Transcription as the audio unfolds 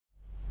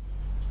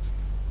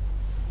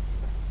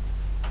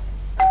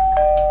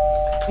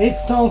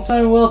It's Tong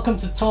time, welcome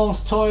to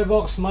Tong's Toy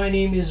Box. My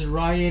name is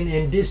Ryan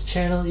and this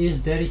channel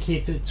is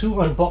dedicated to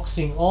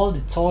unboxing all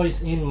the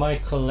toys in my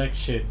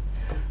collection.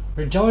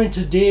 We're joined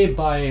today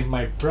by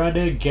my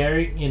brother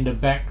Garrick in the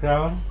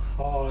background.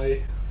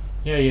 Hi.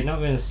 Yeah, you're not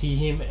going to see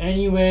him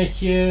anywhere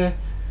here.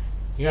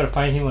 You gotta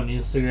find him on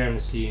Instagram to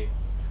see him.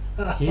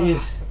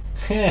 He's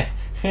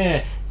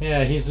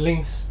yeah, his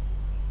links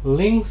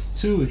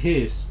to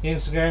his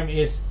Instagram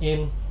is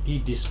in the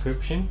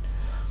description.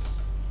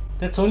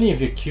 That's only if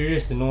you're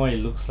curious to know what it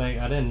looks like.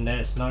 Other than that,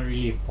 it's not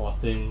really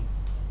important.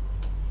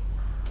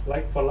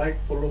 Like for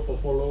like, follow for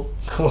follow.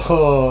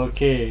 Oh,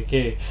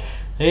 okay.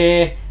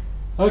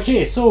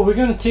 Okay, so we're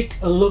gonna take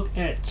a look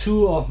at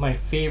two of my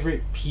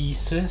favorite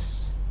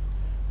pieces.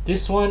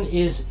 This one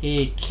is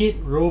a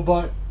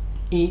Kidrobot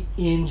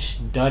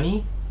 8-inch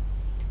Dunny,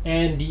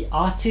 and the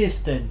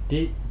artist that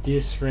did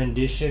this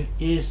rendition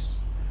is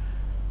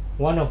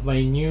one of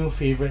my new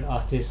favorite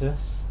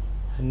artists.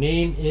 Her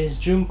name is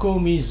Junko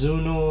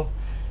Mizuno,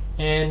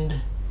 and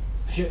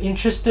if you're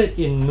interested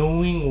in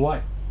knowing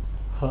what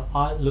her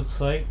art looks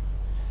like,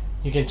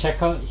 you can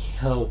check out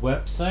her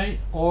website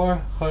or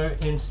her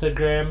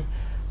Instagram.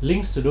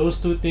 Links to those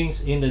two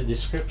things in the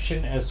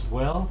description as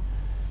well.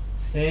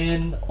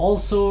 And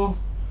also,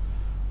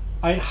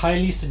 I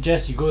highly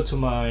suggest you go to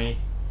my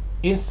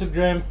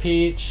Instagram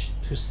page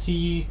to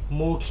see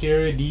more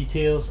clearer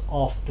details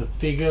of the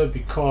figure,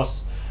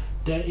 because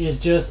there is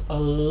just a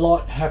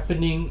lot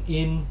happening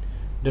in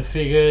the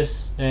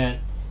figures that,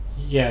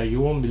 yeah,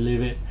 you won't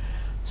believe it.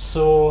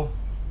 So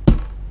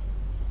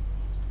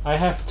I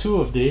have two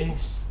of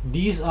these.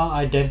 These are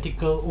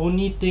identical,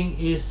 only thing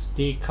is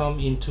they come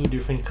in two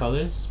different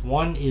colors.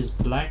 One is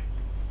black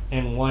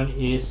and one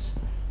is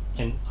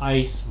an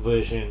ice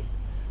version.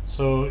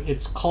 So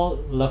it's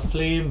called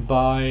Flamme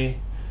by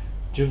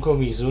Junko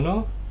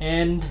Mizuno,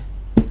 and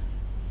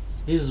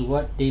this is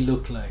what they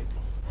look like.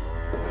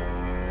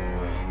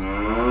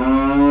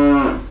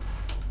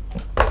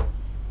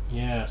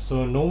 Yeah,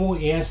 so no more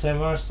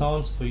ASMR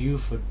sounds for you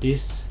for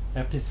this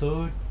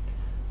episode.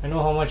 I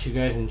know how much you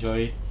guys enjoy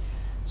it.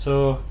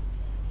 So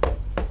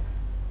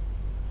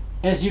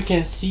as you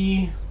can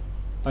see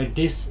by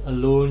this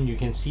alone, you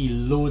can see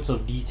loads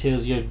of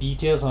details. You have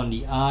details on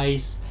the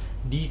eyes,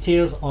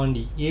 details on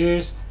the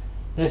ears.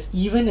 There's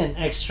even an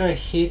extra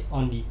head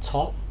on the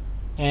top.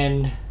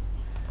 And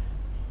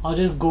I'll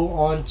just go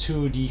on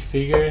to the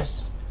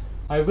figures.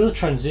 I will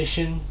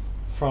transition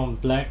from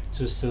black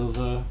to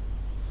silver,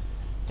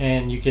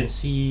 and you can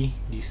see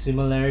the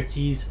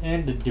similarities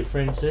and the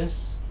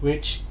differences,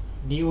 which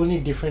the only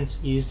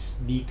difference is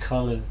the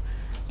color.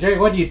 Greg,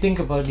 what do you think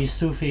about these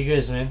two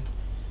figures, man?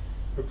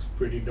 Looks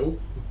pretty dope.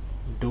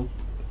 Dope.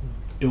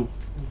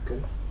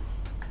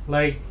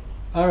 Like,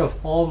 out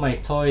of all my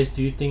toys,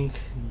 do you think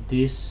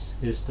this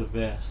is the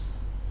best?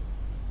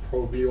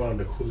 Probably one of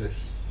the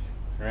coolest.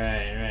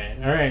 Right.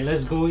 Alright,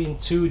 let's go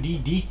into the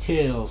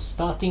details.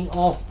 Starting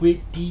off with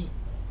the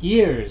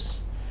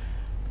ears.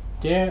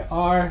 There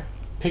are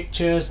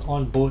pictures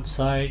on both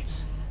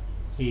sides.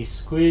 A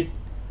squid,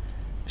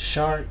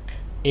 shark,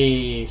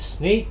 a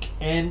snake,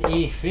 and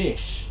a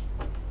fish.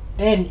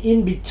 And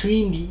in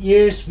between the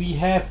ears we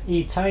have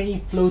a tiny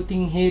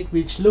floating head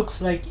which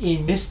looks like a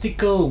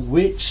mystical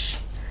witch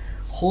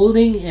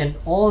holding an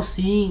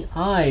all-seeing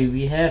eye.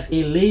 We have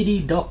a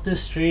Lady Doctor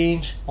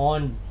Strange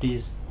on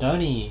this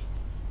Dunny.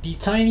 The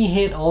tiny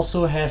head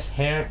also has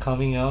hair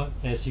coming out,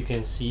 as you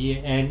can see,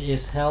 and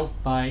is held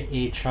by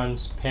a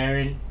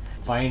transparent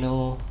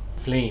vinyl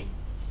flame.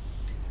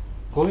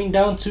 Going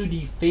down to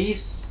the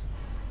face,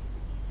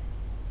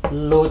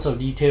 loads of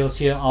details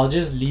here. I'll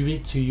just leave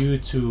it to you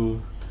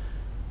to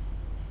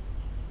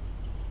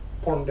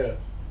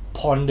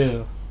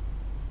ponder,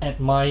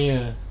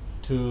 admire,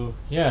 to,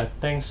 yeah,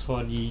 thanks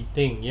for the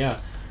thing, yeah,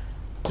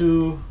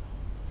 to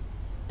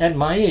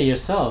admire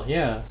yourself,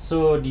 yeah.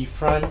 So the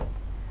front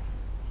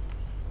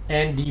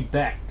and the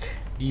back.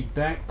 The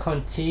back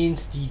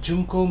contains the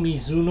Junko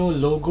Mizuno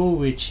logo,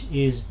 which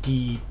is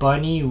the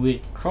bunny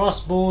with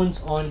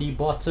crossbones on the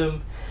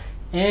bottom.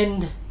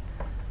 And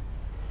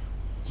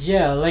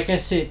yeah, like I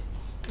said,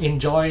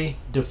 enjoy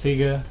the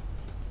figure.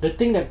 The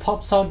thing that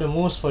pops out the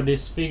most for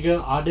this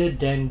figure, other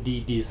than the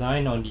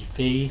design on the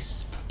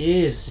face,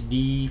 is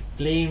the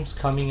flames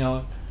coming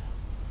out.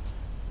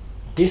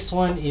 This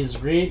one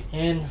is red,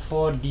 and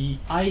for the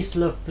Ice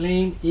Love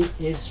Flame, it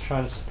is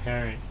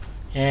transparent.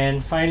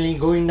 And finally,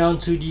 going down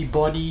to the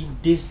body,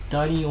 this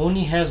Dunny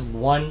only has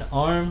one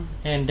arm,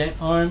 and that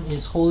arm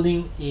is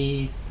holding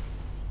a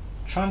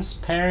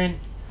transparent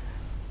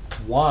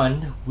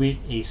wand with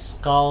a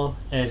skull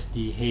as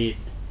the head.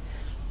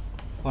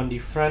 On the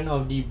front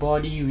of the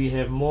body, we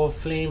have more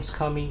flames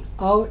coming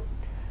out,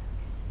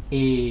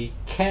 a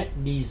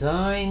cat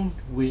design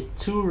with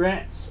two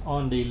rats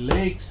on the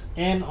legs,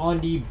 and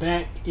on the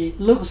back it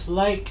looks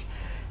like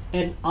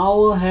an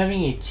owl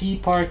having a tea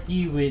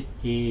party with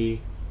a,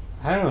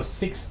 I don't know,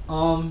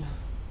 6-armed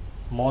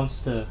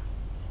monster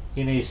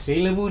in a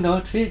Sailor Moon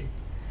outfit.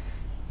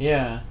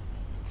 Yeah,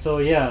 so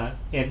yeah,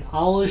 an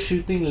owl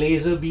shooting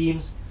laser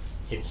beams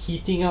and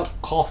heating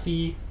up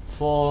coffee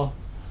for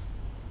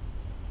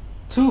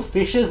 2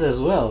 fishes as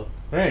well,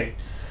 right?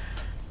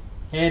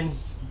 And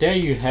there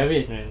you have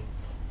it, man.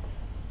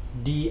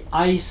 The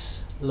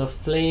Ice La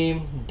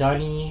Flame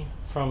Dunny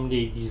from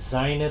the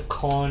designer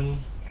con.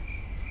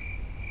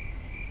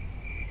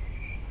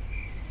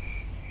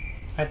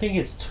 I think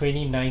it's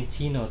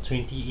 2019 or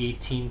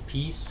 2018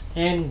 piece,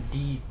 and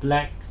the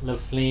Black La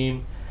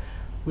Flame,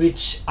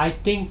 which I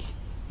think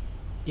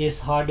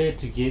is harder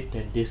to get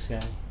than this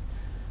guy.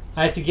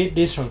 I had to get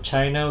this from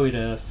China with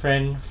a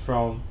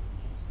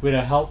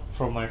help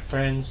from my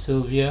friend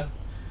Sylvia.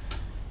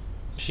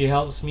 She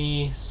helps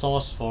me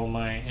source for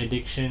my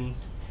addiction,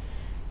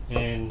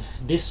 and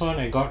this one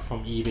I got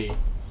from eBay.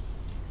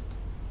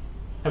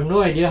 I have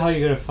no idea how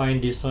you're gonna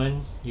find this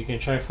one. You can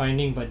try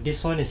finding, but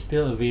this one is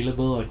still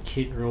available on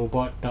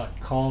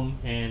kidrobot.com,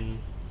 and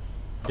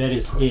that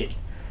is it.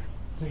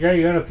 Okay,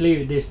 you wanna play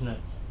with this nut?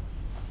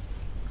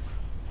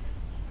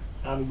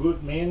 I'm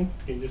good, man.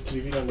 You can just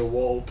leave it on the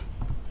wall.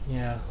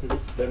 Yeah. It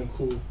looks damn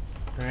cool.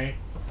 Right.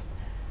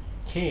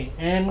 Okay,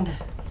 and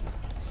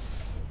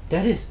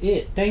that is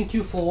it. Thank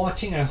you for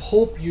watching. I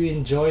hope you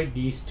enjoyed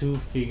these 2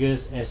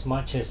 figures as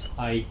much as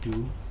I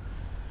do.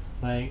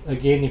 Like,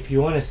 again, if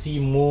you want to see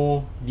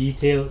more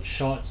detailed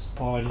shots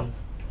on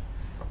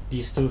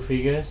these 2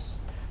 figures,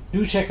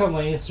 do check out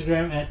my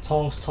Instagram at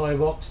Tong's Toy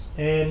Box.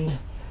 And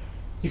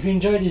if you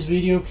enjoyed this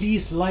video,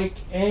 please like,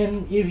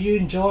 and if you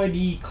enjoy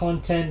the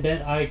content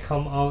that I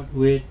come out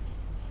with,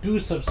 do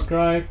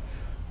subscribe.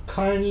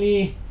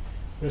 Currently,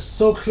 we're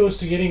so close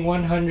to getting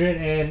 100,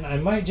 and I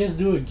might just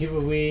do a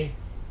giveaway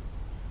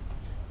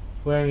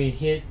when we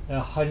hit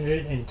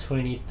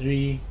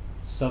 123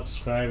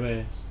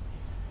 subscribers.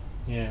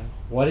 Yeah,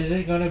 what is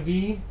it gonna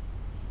be?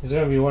 It's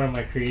gonna be one of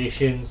my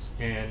creations,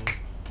 and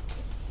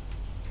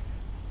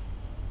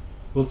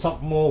we'll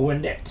talk more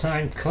when that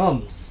time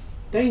comes.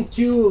 Thank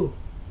you.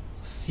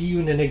 See you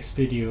in the next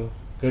video.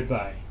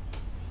 Goodbye.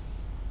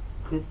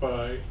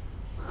 Goodbye.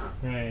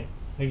 Right.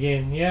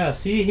 Again, yeah,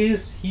 see,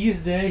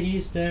 he's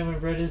there, my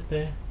brother's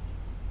there.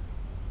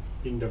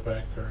 In the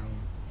background.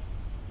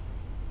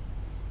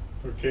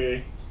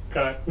 Okay,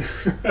 cut.